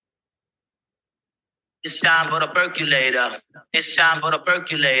It's time for the percolator. It's time for the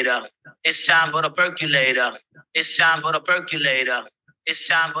percolator. It's time for the percolator. It's time for the percolator. It's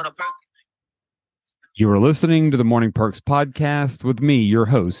time for the percolator. You are listening to the Morning Perks podcast with me, your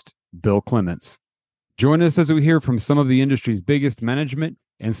host, Bill Clements. Join us as we hear from some of the industry's biggest management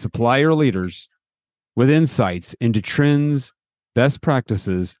and supplier leaders with insights into trends, best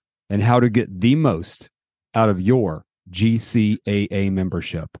practices, and how to get the most out of your GCAA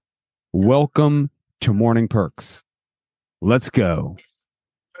membership. Welcome to Morning Perks. Let's go.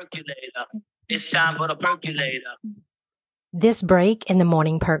 Percolator. It's time for the percolator. This break in the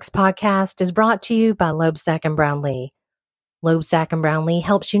Morning Perks podcast is brought to you by Lowder & Brownlee. Lowder & Brownlee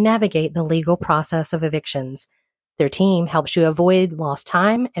helps you navigate the legal process of evictions. Their team helps you avoid lost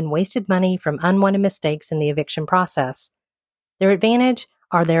time and wasted money from unwanted mistakes in the eviction process. Their advantage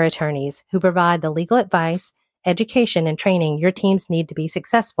are their attorneys who provide the legal advice, education, and training your teams need to be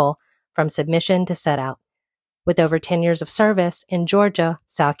successful from submission to set out. With over 10 years of service in Georgia,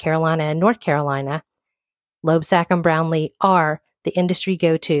 South Carolina, and North Carolina, Lowder & Brownlee are the industry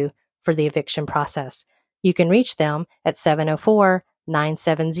go-to for the eviction process. You can reach them at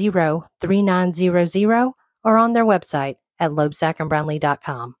 704-970-3900 or on their website at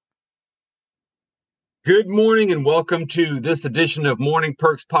lowderandbrownlee.com. Good morning and welcome to this edition of Morning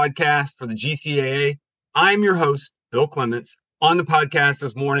Perks podcast for the GCAA. I'm your host, Bill Clements. On the podcast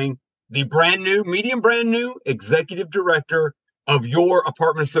this morning, the medium brand new executive director of your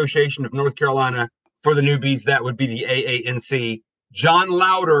Apartment Association of North Carolina. For the newbies, that would be the AANC. John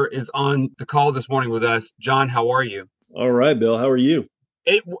Lowder is on the call this morning with us. John, how are you? All right, Bill. How are you?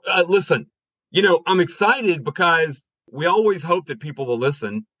 Listen, I'm excited because we always hope that people will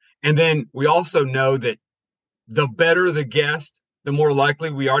listen. And then we also know that the better the guest, the more likely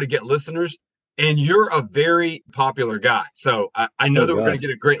we are to get listeners. And you're a very popular guy. So I know that we're going to get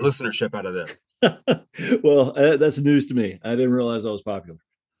a great listenership out of this. Well, that's news to me. I didn't realize I was popular.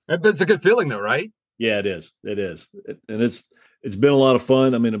 But it's a good feeling though, right? Yeah, it is. It is. And it's been a lot of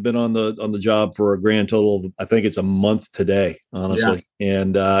fun. I mean, I've been on the job for a grand total of, I think it's a month today, honestly. Yeah.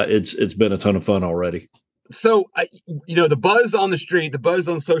 And it's been a ton of fun already. So, the buzz on the street, the buzz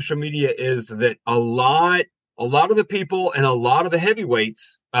on social media is that a lot of the people and a lot of the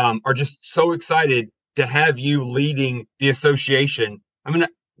heavyweights are just so excited to have you leading the association. I mean,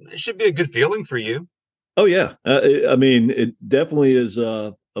 it should be a good feeling for you. Oh, yeah. I mean, it definitely is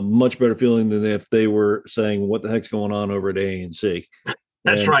a much better feeling than if they were saying, what the heck's going on over at AANC?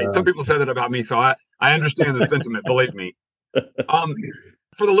 That's right. Some people say that about me, so I understand the sentiment, believe me.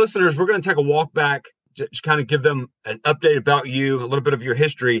 For the listeners, we're going to take a walk back to kind of give them an update about you, a little bit of your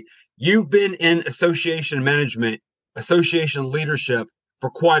history. You've been in association management, association leadership for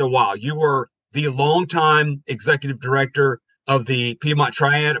quite a while. You were the longtime executive director of the Piedmont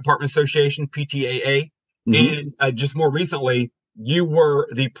Triad Apartment Association, PTAA. Mm-hmm. And just more recently, you were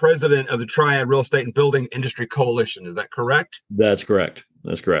the president of the Triad Real Estate and Building Industry Coalition. Is that correct? That's correct.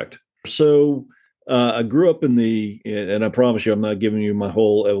 So I grew up and I promise you, I'm not giving you my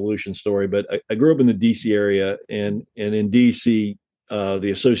whole evolution story, but I grew up in the DC area, and in DC,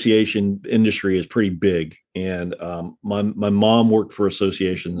 the association industry is pretty big. And my mom worked for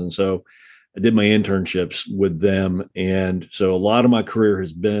associations, and so I did my internships with them. And so a lot of my career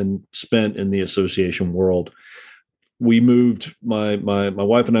has been spent in the association world. We moved, my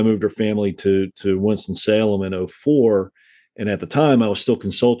wife and I moved our family to Winston-Salem in 2004. And at the time, I was still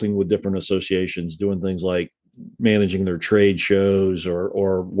consulting with different associations, doing things like managing their trade shows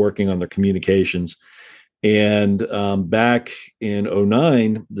or working on their communications. And back in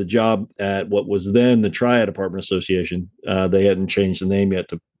 2009, the job at what was then the Triad Apartment Association, they hadn't changed the name yet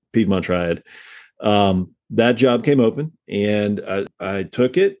to Piedmont Triad. That job came open, and I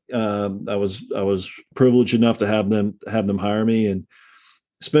took it. I was privileged enough to have them hire me, and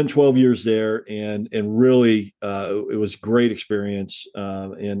spent 12 years there, and really it was a great experience.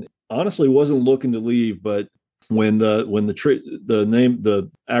 And honestly, wasn't looking to leave, but when the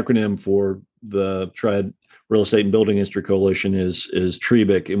acronym for the Triad Real Estate and Building Industry Coalition is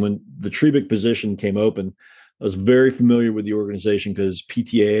TREBIC, and when the TREBIC position came open, I was very familiar with the organization because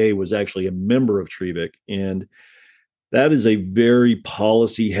PTAA was actually a member of TREBIC, and that is a very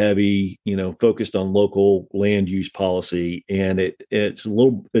policy heavy, focused on local land use policy. And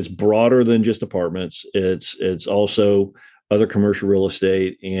it's broader than just apartments. It's also other commercial real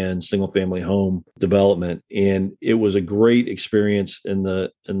estate and single family home development. And it was a great experience in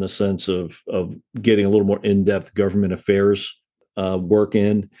the sense of getting a little more in-depth government affairs work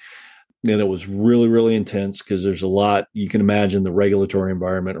in. And it was really, really intense because there's a lot, you can imagine the regulatory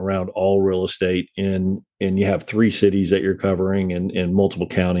environment around all real estate, and you have 3 cities that you're covering and multiple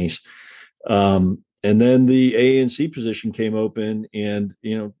counties. then the AANC position came open, and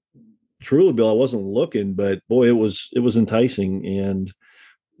truly, Bill, I wasn't looking, but boy, it was enticing, and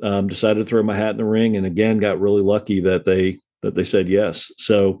decided to throw my hat in the ring, and again got really lucky that they said yes.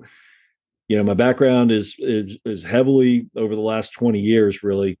 So, my background is heavily over the last 20 years,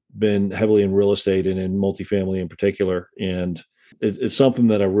 really been heavily in real estate and in multifamily in particular, and it's something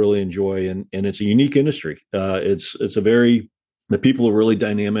that I really enjoy, and it's a unique industry. The people are really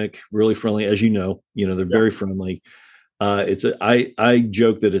dynamic, really friendly, as they're very friendly. I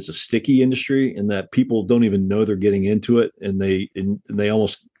joke that it's a sticky industry, and that people don't even know they're getting into it, and they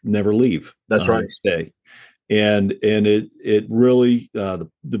almost never leave. That's right. Stay. And it really,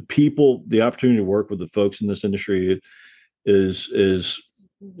 the people, the opportunity to work with the folks in this industry is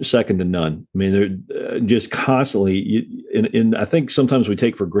second to none. I mean, they're just constantly, and I think sometimes we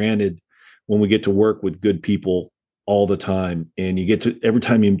take for granted when we get to work with good people all the time, and every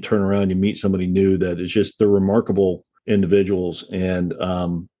time you turn around, you meet somebody new that is just, they're remarkable individuals, and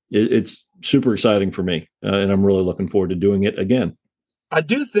it's super exciting for me, and I'm really looking forward to doing it again. I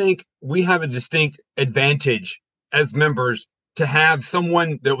do think we have a distinct advantage as members to have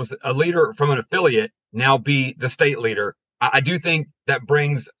someone that was a leader from an affiliate now be the state leader. I do think that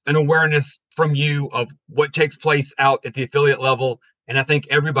brings an awareness from you of what takes place out at the affiliate level, and I think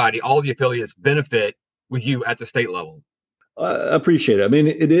all the affiliates benefit with you at the state level. I appreciate it. I mean,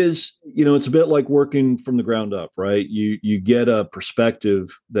 it is, it's a bit like working from the ground up, right? You get a perspective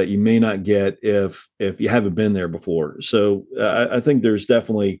that you may not get if you haven't been there before. So I think there's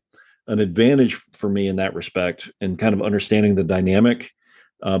definitely an advantage for me in that respect, and kind of understanding the dynamic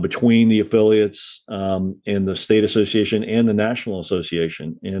between the affiliates and the state association and the national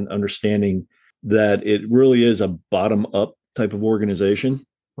association, and understanding that it really is a bottom up type of organization.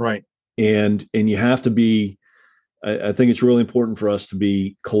 Right. And you have to be, I think it's really important for us to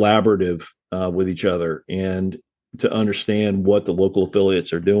be collaborative with each other, and to understand what the local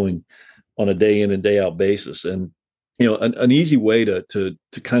affiliates are doing on a day in and day out basis. And, an easy way to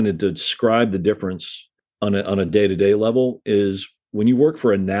kind of describe the difference on a day-to-day level is when you work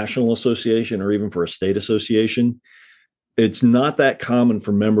for a national association or even for a state association, it's not that common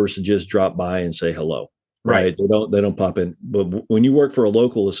for members to just drop by and say hello, right? They don't pop in. But when you work for a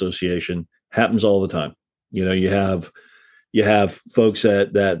local association, happens all the time. You have folks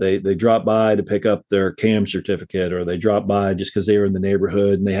that they drop by to pick up their CAM certificate, or they drop by just because they were in the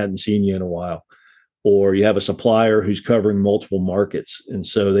neighborhood and they hadn't seen you in a while, or you have a supplier who's covering multiple markets, and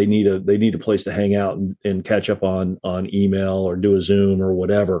so they need a place to hang out and catch up on email or do a Zoom or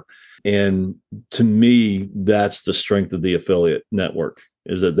whatever. And to me, that's the strength of the affiliate network,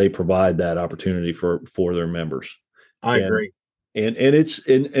 is that they provide that opportunity for their members. I agree. And it's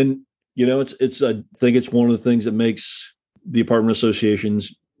I think it's one of the things that makes the apartment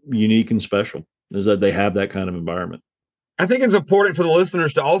associations unique and special, is that they have that kind of environment. I think it's important for the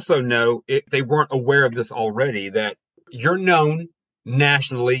listeners to also know, if they weren't aware of this already, that you're known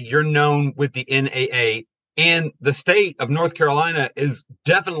nationally, you're known with the NAA, and the state of North Carolina is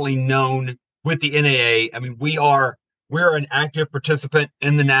definitely known with the NAA. I mean, we're an active participant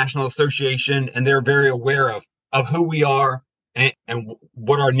in the National Association, and they're very aware of who we are and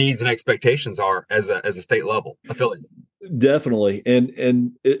what our needs and expectations are as a state level affiliate. Definitely.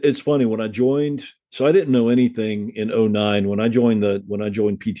 And it's funny, when I joined, so I didn't know anything in 2009. When I joined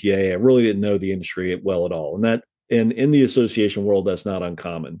PTA, I really didn't know the industry well at all. And in the association world, that's not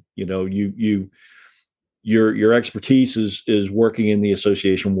uncommon. Your expertise is working in the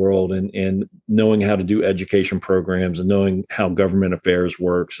association world and knowing how to do education programs and knowing how government affairs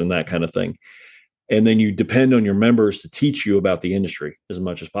works and that kind of thing. And then you depend on your members to teach you about the industry as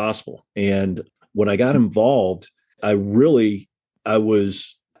much as possible. And when I got involved, I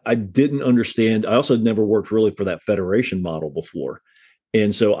didn't understand. I also had never worked really for that federation model before.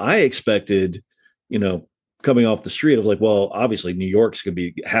 And so I expected, coming off the street, I was like, well, obviously New York's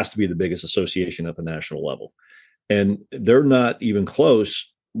has to be the biggest association at the national level. And they're not even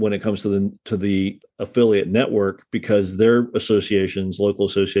close when it comes to the affiliate network, because their associations, local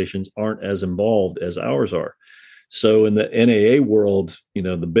associations, aren't as involved as ours are. So in the NAA world,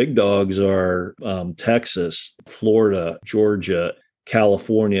 the big dogs are Texas, Florida, Georgia,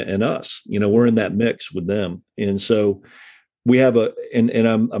 California, and us. We're in that mix with them. And so we have and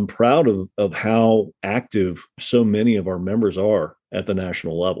I'm proud of how active so many of our members are at the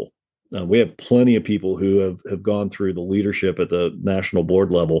national level. We have plenty of people who have gone through the leadership at the national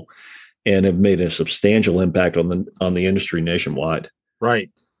board level and have made a substantial impact on the industry nationwide. Right.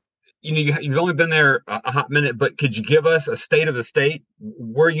 You've only been there a hot minute, but could you give us a state of the state,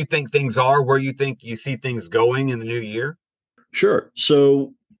 where you think things are, where you think you see things going in the new year? Sure.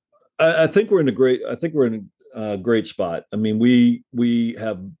 So I think we're in a great spot. I mean, we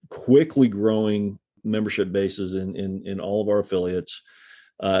have quickly growing membership bases in all of our affiliates.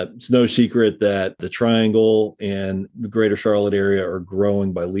 It's no secret that the Triangle and the Greater Charlotte area are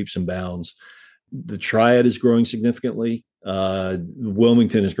growing by leaps and bounds. The Triad is growing significantly.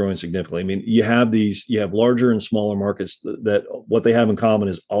 Wilmington is growing significantly. I mean, you have larger and smaller markets that what they have in common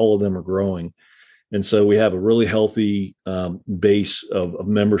is all of them are growing. And so we have a really healthy base of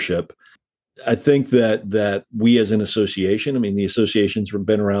membership. I think that we as an association, I mean, the association's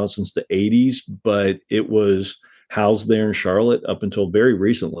been around since the 80s, but it was housed there in Charlotte up until very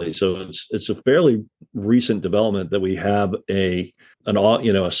recently. So it's a fairly recent development that we have a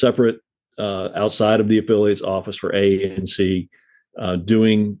separate outside of the affiliates office for AANC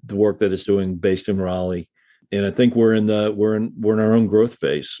doing the work that it's doing based in Raleigh. And I think we're in our own growth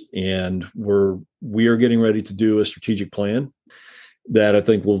phase, and we are getting ready to do a strategic plan that I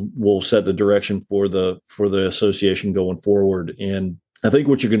think will set the direction for the association going forward. And I think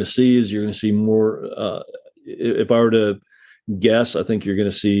what you're going to see is more. If I were to guess, I think you're going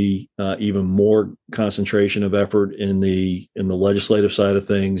to see even more concentration of effort in the legislative side of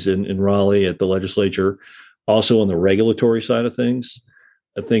things in Raleigh at the legislature, also on the regulatory side of things.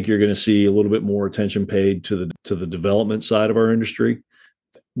 I think you're going to see a little bit more attention paid to the development side of our industry,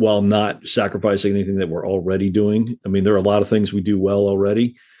 while not sacrificing anything that we're already doing. I mean, there are a lot of things we do well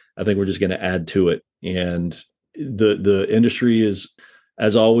already. I think we're just going to add to it. And the industry is,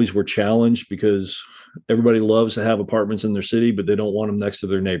 as always, we're challenged because everybody loves to have apartments in their city, but they don't want them next to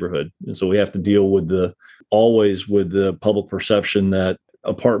their neighborhood. And so we have to deal with the public perception that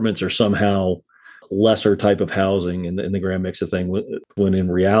apartments are somehow lesser type of housing in the grand mix of thing, when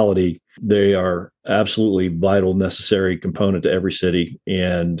in reality, they are absolutely vital, necessary component to every city.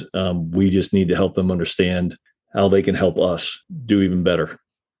 And we just need to help them understand how they can help us do even better.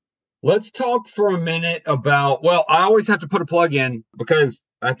 Let's talk for a minute about, well, I always have to put a plug in because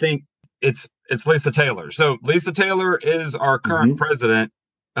I think it's Lisa Taylor. So Lisa Taylor is our current president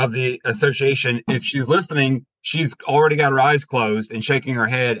of the association. If she's listening, she's already got her eyes closed and shaking her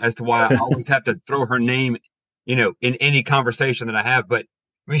head as to why I always have to throw her name, in any conversation that I have. But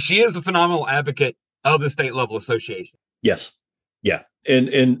I mean, she is a phenomenal advocate of the state level association. Yes. Yeah.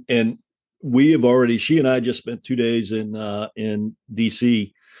 And we have already, she and I just spent 2 days in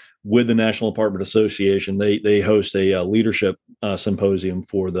DC with the National Apartment Association. They host a leadership symposium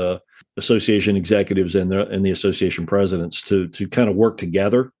for the association executives and the association presidents to kind of work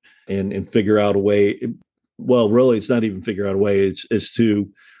together and figure out a way. Well, really, it's not even figure out a way. It's to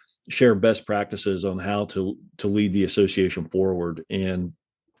share best practices on how to lead the association forward. And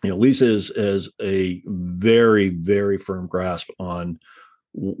Lisa has a very, very firm grasp on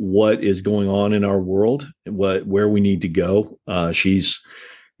what is going on in our world, where we need to go. She's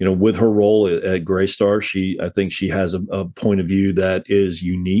with her role at Graystar, I think she has a point of view that is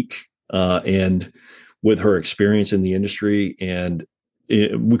unique, and with her experience in the industry, and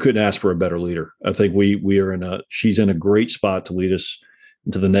we couldn't ask for a better leader. I think she's in a great spot to lead us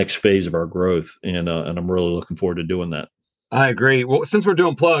into the next phase of our growth, and I'm really looking forward to doing that. I agree. Well, since we're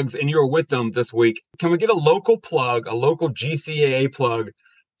doing plugs and you're with them this week, can we get a local plug, a local GCAA plug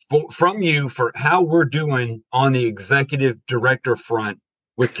from you for how we're doing on the executive director front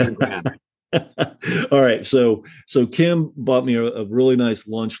with Kim Graham? All right. So Kim bought me a really nice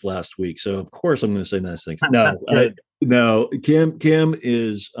lunch last week. So of course I'm going to say nice things. No, Kim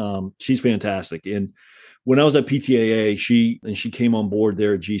is, she's fantastic. And when I was at PTAA, she came on board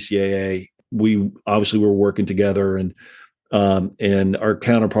there at GCAA. We obviously were working together, and our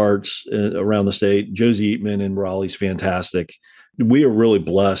counterparts around the state, Josie Eatman in Raleigh's fantastic. We are really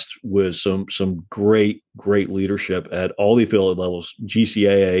blessed with some great leadership at all the affiliate levels.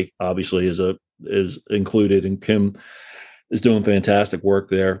 GCAA obviously is included, and Kim is doing fantastic work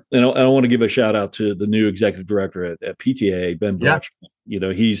there. And I want to give a shout out to the new executive director at PTA, Ben Brock.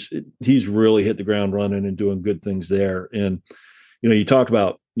 Yeah. He's really hit the ground running and doing good things there. And you talked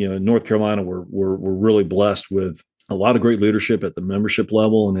about North Carolina, we're really blessed with a lot of great leadership at the membership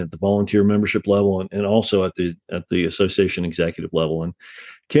level and at the volunteer membership level, and also at the association executive level. And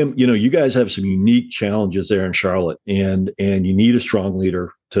Kim, you guys have some unique challenges there in Charlotte, and you need a strong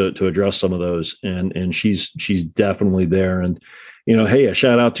leader to address some of those. And she's definitely there. And hey, a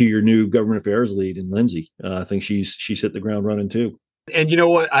shout out to your new government affairs lead in Lindsay. I think she's hit the ground running too. And you know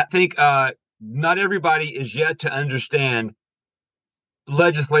what? I think not everybody is yet to understand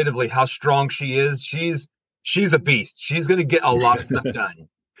legislatively how strong she is. She's a beast. She's going to get a lot of stuff done.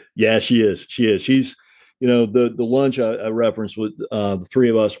 Yeah, she is. She's, the lunch I referenced with the three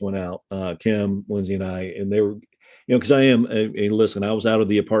of us went out, Kim, Lindsay, and I, and they were, because I am listen, I was out of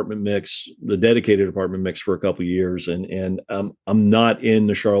the apartment mix, the dedicated apartment mix for a couple of years, and I'm not in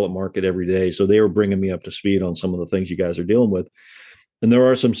the Charlotte market every day. So they were bringing me up to speed on some of the things you guys are dealing with. And there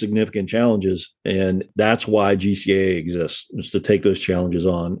are some significant challenges, and that's why GCAA exists, is to take those challenges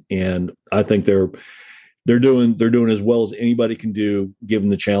on. And I think they're doing as well as anybody can do, given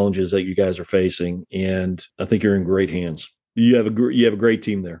the challenges that you guys are facing. And I think you're in great hands. You have a great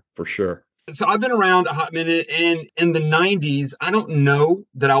team there for sure. So I've been around a hot minute, and in the 90s, I don't know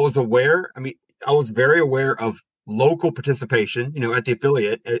that I was aware. I mean, I was very aware of local participation, at the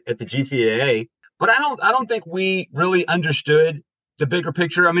affiliate at the GCAA, but I don't think we really understood the bigger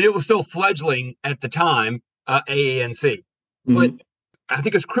picture. I mean, it was still fledgling at the time, AANC, but I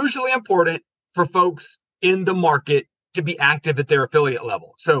think it's crucially important for folks in the market to be active at their affiliate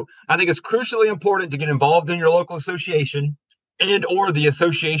level. So I think it's crucially important to get involved in your local association and or the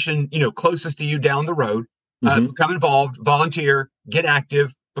association, closest to you down the road. Become involved, volunteer, get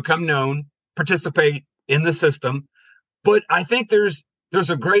active, become known, participate in the system. But I think there's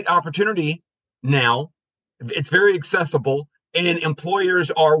a great opportunity now. It's very accessible, and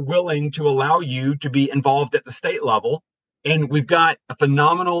employers are willing to allow you to be involved at the state level. And we've got a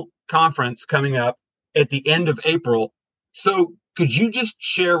phenomenal conference coming up at the end of April. So could you just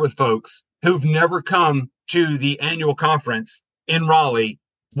share with folks who've never come to the annual conference in Raleigh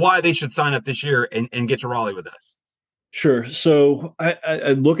why they should sign up this year and get to Raleigh with us? Sure. So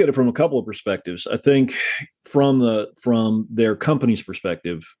I look at it from a couple of perspectives. I think from their company's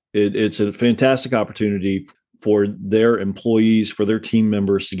perspective, it's a fantastic opportunity for their employees, for their team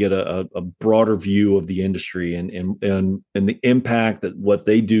members to get a broader view of the industry and the impact that what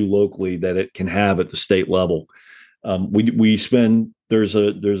they do locally that it can have at the state level. There's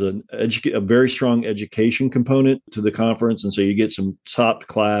a very strong education component to the conference, and so you get some top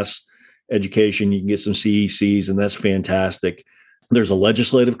class education. You can get some CECs, and that's fantastic. There's a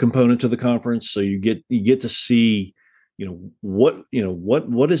legislative component to the conference, so you get to see, what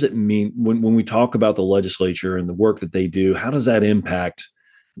does it mean when we talk about the legislature and the work that they do? How does that impact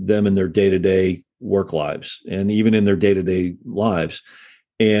them in their day-to-day work lives and even in their day-to-day lives?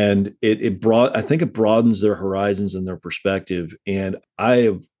 And I think it broadens their horizons and their perspective. And I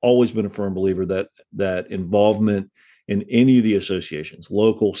have always been a firm believer that involvement in any of the associations,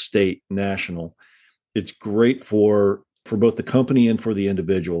 local, state, national, it's great for both the company and for the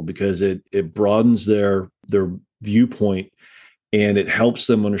individual, because it broadens their viewpoint, and it helps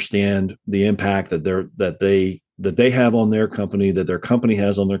them understand the impact that they have on their company, that their company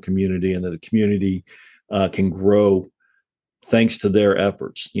has on their community, and that the community can grow thanks to their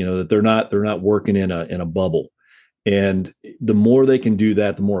efforts. That they're not working in a bubble. And the more they can do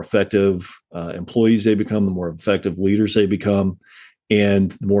that, the more effective employees they become, the more effective leaders they become,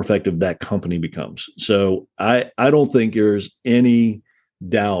 and the more effective that company becomes. So I don't think there's any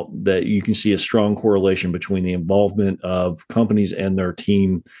doubt that you can see a strong correlation between the involvement of companies and their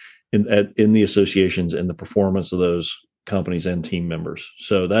team in the associations and the performance of those companies and team members.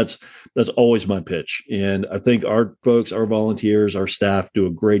 So that's always my pitch. And I think our folks, our volunteers, our staff do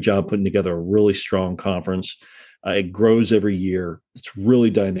a great job putting together a really strong conference. It grows every year. It's really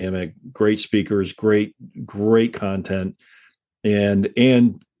dynamic, great speakers, great content. And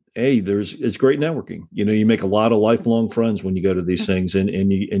hey, it's great networking. You make a lot of lifelong friends when you go to these things, and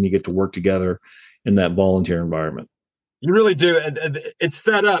you get to work together in that volunteer environment. You really do. It's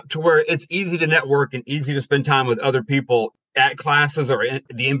set up to where it's easy to network and easy to spend time with other people at classes or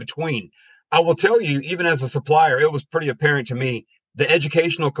the in-between. I will tell you, even as a supplier, it was pretty apparent to me, the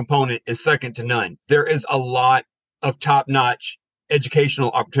educational component is second to none. There is a lot of top-notch educational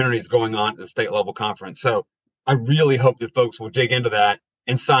opportunities going on at the state level conference. So I really hope that folks will dig into that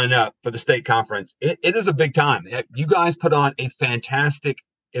and sign up for the state conference. It is a big time. You guys put on a fantastic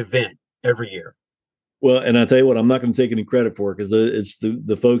event every year. Well, and I tell you what, I'm not going to take any credit for it, because it's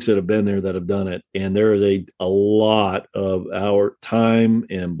the folks that have been there that have done it. And there is a lot of our time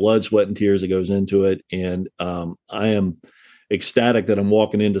and blood, sweat, and tears that goes into it. And I am ecstatic that I'm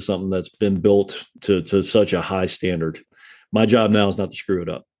walking into something that's been built to such a high standard. My job now is not to screw it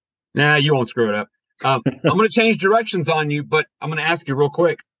up. Nah, you won't screw it up. I'm going to change directions on you, but I'm going to ask you real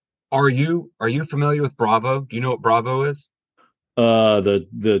quick. Are you familiar with Bravo? Do you know what Bravo is?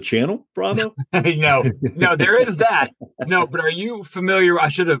 The channel Bravo? No, there is that. No, but are you familiar? I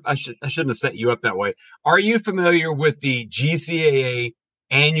shouldn't have set you up that way. Are you familiar with the GCAA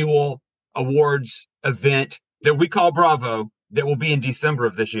annual awards event that we call Bravo that will be in December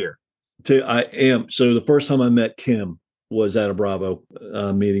of this year? I am. So the first time I met Kim was at a Bravo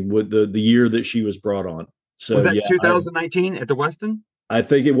meeting with the year that she was brought on. So was that 2019 at the Westin? I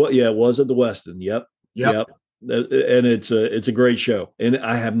think it was. Yeah, it was at the Westin. Yep. And it's a great show. And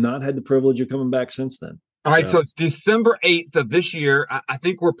I have not had the privilege of coming back since then. All right. So it's December 8th of this year. I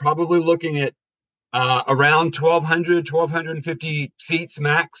think we're probably looking at around 1,250 seats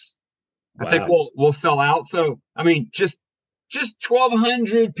max. Wow. I think we'll sell out. So, I mean, just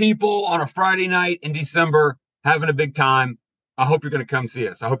 1,200 people on a Friday night in December having a big time. I hope you're going to come see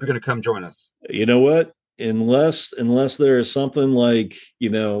us. I hope you're going to come join us. You know what? Unless there is something like,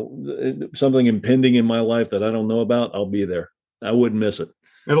 something impending in my life that I don't know about, I'll be there. I wouldn't miss it.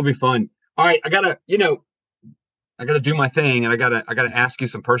 It'll be fun. All right. I gotta do my thing, and I gotta ask you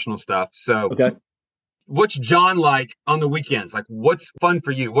some personal stuff. So, okay. What's John like on the weekends? Like, what's fun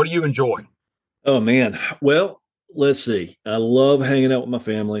for you? What do you enjoy? Oh man. Well, let's see. I love hanging out with my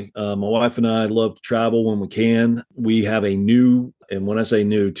family. My wife and I love to travel when we can. We have a new, and when I say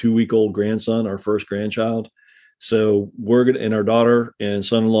new, 2-week-old grandson, our first grandchild. So and our daughter and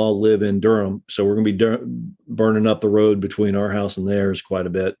son-in-law live in Durham. So we're going to be burning up the road between our house and theirs quite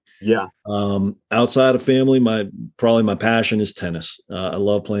a bit. Yeah. Outside of family, my passion is tennis. I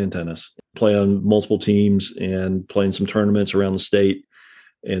love playing tennis, play on multiple teams and playing some tournaments around the state.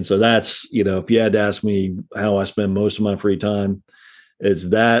 And so that's, if you had to ask me how I spend most of my free time, it's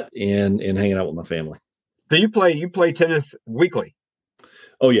that and hanging out with my family. So you play tennis weekly?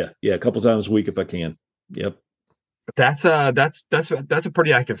 Oh yeah. Yeah. A couple times a week if I can. Yep. That's a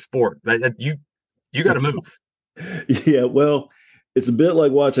pretty active sport. You got to move. Yeah. Well, it's a bit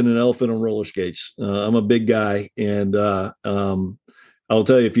like watching an elephant on roller skates. I'm a big guy, and I'll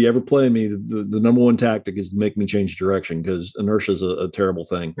tell you, if you ever play me, the number one tactic is to make me change direction, because inertia is a terrible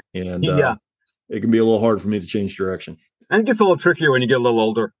thing, and it can be a little hard for me to change direction. And it gets a little trickier when you get a little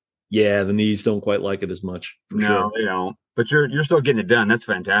older. Yeah, the knees don't quite like it as much. No, they don't. But you're still getting it done. That's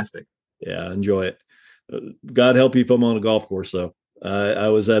fantastic. Yeah, I enjoy it. God help you if I'm on a golf course, though. I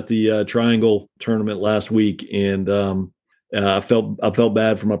was at the Triangle tournament last week, and I felt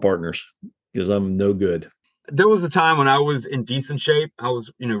bad for my partners because I'm no good. There was a time when I was in decent shape. I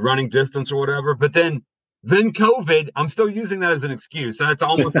was, running distance or whatever. But then COVID, I'm still using that as an excuse. So that's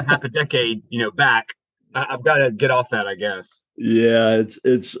almost a half a decade, back. I've got to get off that, I guess. Yeah,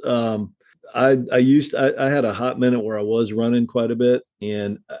 it's. I had a hot minute where I was running quite a bit,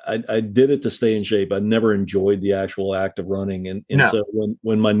 and I did it to stay in shape. I never enjoyed the actual act of running, and so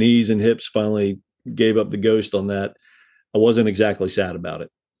when my knees and hips finally gave up the ghost on that, I wasn't exactly sad about it.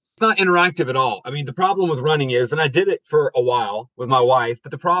 It's not interactive at all. I mean, the problem with running is, and I did it for a while with my wife,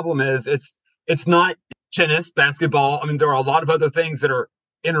 but the problem is it's not tennis, basketball. I mean, there are a lot of other things that are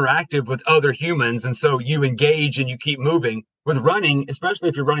interactive with other humans, and so you engage and you keep moving. With running, especially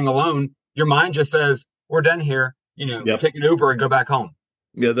if you're running alone, your mind just says, "We're done here." Take an Uber and go back home.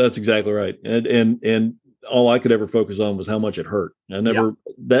 Yeah, that's exactly right. And all I could ever focus on was how much it hurt.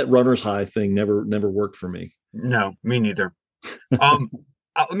 That runner's high thing never worked for me. No, me neither.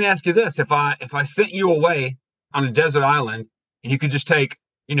 Let me ask you this: if I sent you away on a desert island and you could just take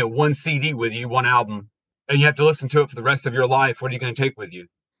one CD with you, one album, and you have to listen to it for the rest of your life, what are you going to take with you?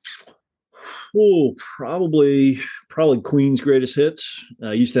 Oh, probably Queen's Greatest Hits.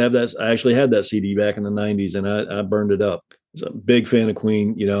 I used to have that. I actually had that CD back in the 90s, and I burned it up. I was a big fan of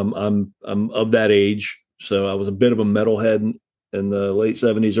Queen. I'm of that age, so I was a bit of a metalhead in the late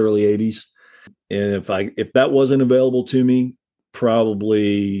 70s, early 80s. And if that wasn't available to me,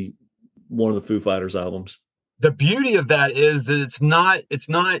 probably one of the Foo Fighters albums. The beauty of that is that it's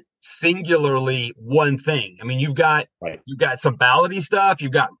not singularly one thing. I mean, you've got some ballady stuff,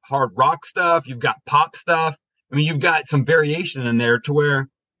 you've got hard rock stuff, you've got pop stuff. I mean, you've got some variation in there to where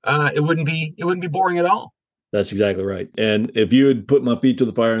it wouldn't be boring at all. That's exactly right. And if you had put my feet to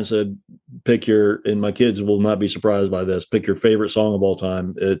the fire and said, and my kids will not be surprised by this, pick your favorite song of all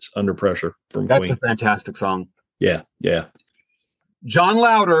time, it's Under Pressure from Queen. That's a fantastic song. Yeah. John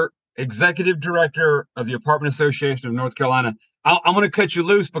Lowder, Executive Director of the Apartment Association of North Carolina. I'm going to cut you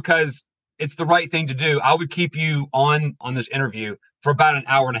loose because it's the right thing to do. I would keep you on this interview for about an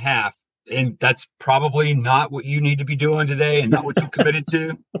hour and a half, and that's probably not what you need to be doing today and not what you committed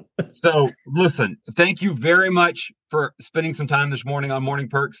to. So listen, thank you very much for spending some time this morning on Morning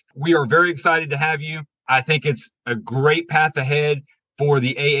Perks. We are very excited to have you. I think it's a great path ahead for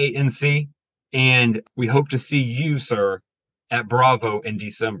the AANC, and we hope to see you, sir, at Bravo in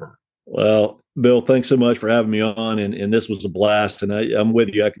December. Well, Bill, thanks so much for having me on, and this was a blast. And I'm with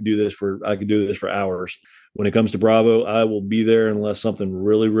you. I could do this for hours. When it comes to Bravo, I will be there unless something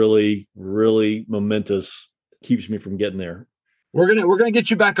really, really, really momentous keeps me from getting there. We're gonna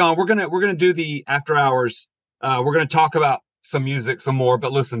get you back on. We're gonna do the after hours. We're gonna talk about some music some more.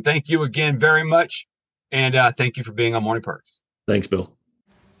 But listen, thank you again very much, and thank you for being on Morning Perks. Thanks, Bill.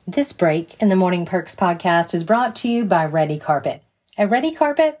 This break in the Morning Perks podcast is brought to you by Ready Carpet. At Ready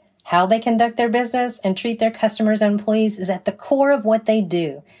Carpet, how they conduct their business and treat their customers and employees is at the core of what they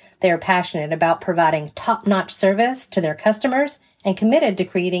do. They are passionate about providing top-notch service to their customers and committed to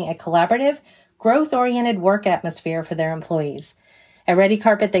creating a collaborative, growth-oriented work atmosphere for their employees. At Ready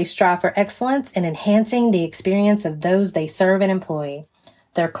Carpet, they strive for excellence in enhancing the experience of those they serve and employ.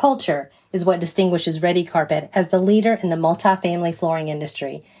 Their culture is what distinguishes Ready Carpet as the leader in the multifamily flooring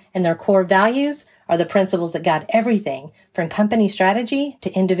industry, and their core values are the principles that guide everything from company strategy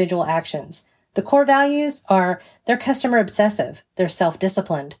to individual actions. The core values are they're customer obsessive, they're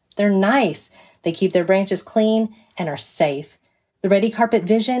self-disciplined, they're nice, they keep their branches clean, and are safe. The Ready Carpet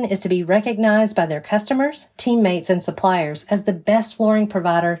vision is to be recognized by their customers, teammates, and suppliers as the best flooring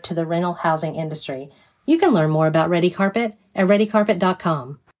provider to the rental housing industry. You can learn more about Ready Carpet at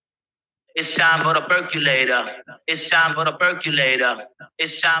readycarpet.com. It's time for the percolator. It's time for the percolator.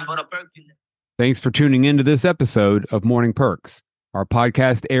 It's time for the percolator. Thanks for tuning in to this episode of Morning Perks. Our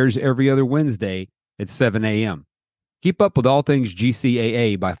podcast airs every other Wednesday at 7 a.m. Keep up with all things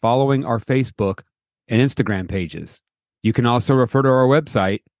GCAA by following our Facebook and Instagram pages. You can also refer to our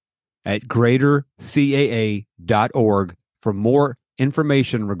website at greatercaa.org for more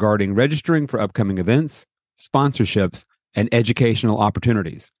information regarding registering for upcoming events, sponsorships, and educational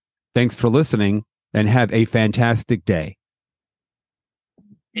opportunities. Thanks for listening and have a fantastic day.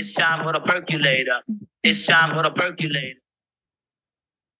 It's time for the percolator. It's time for the percolator.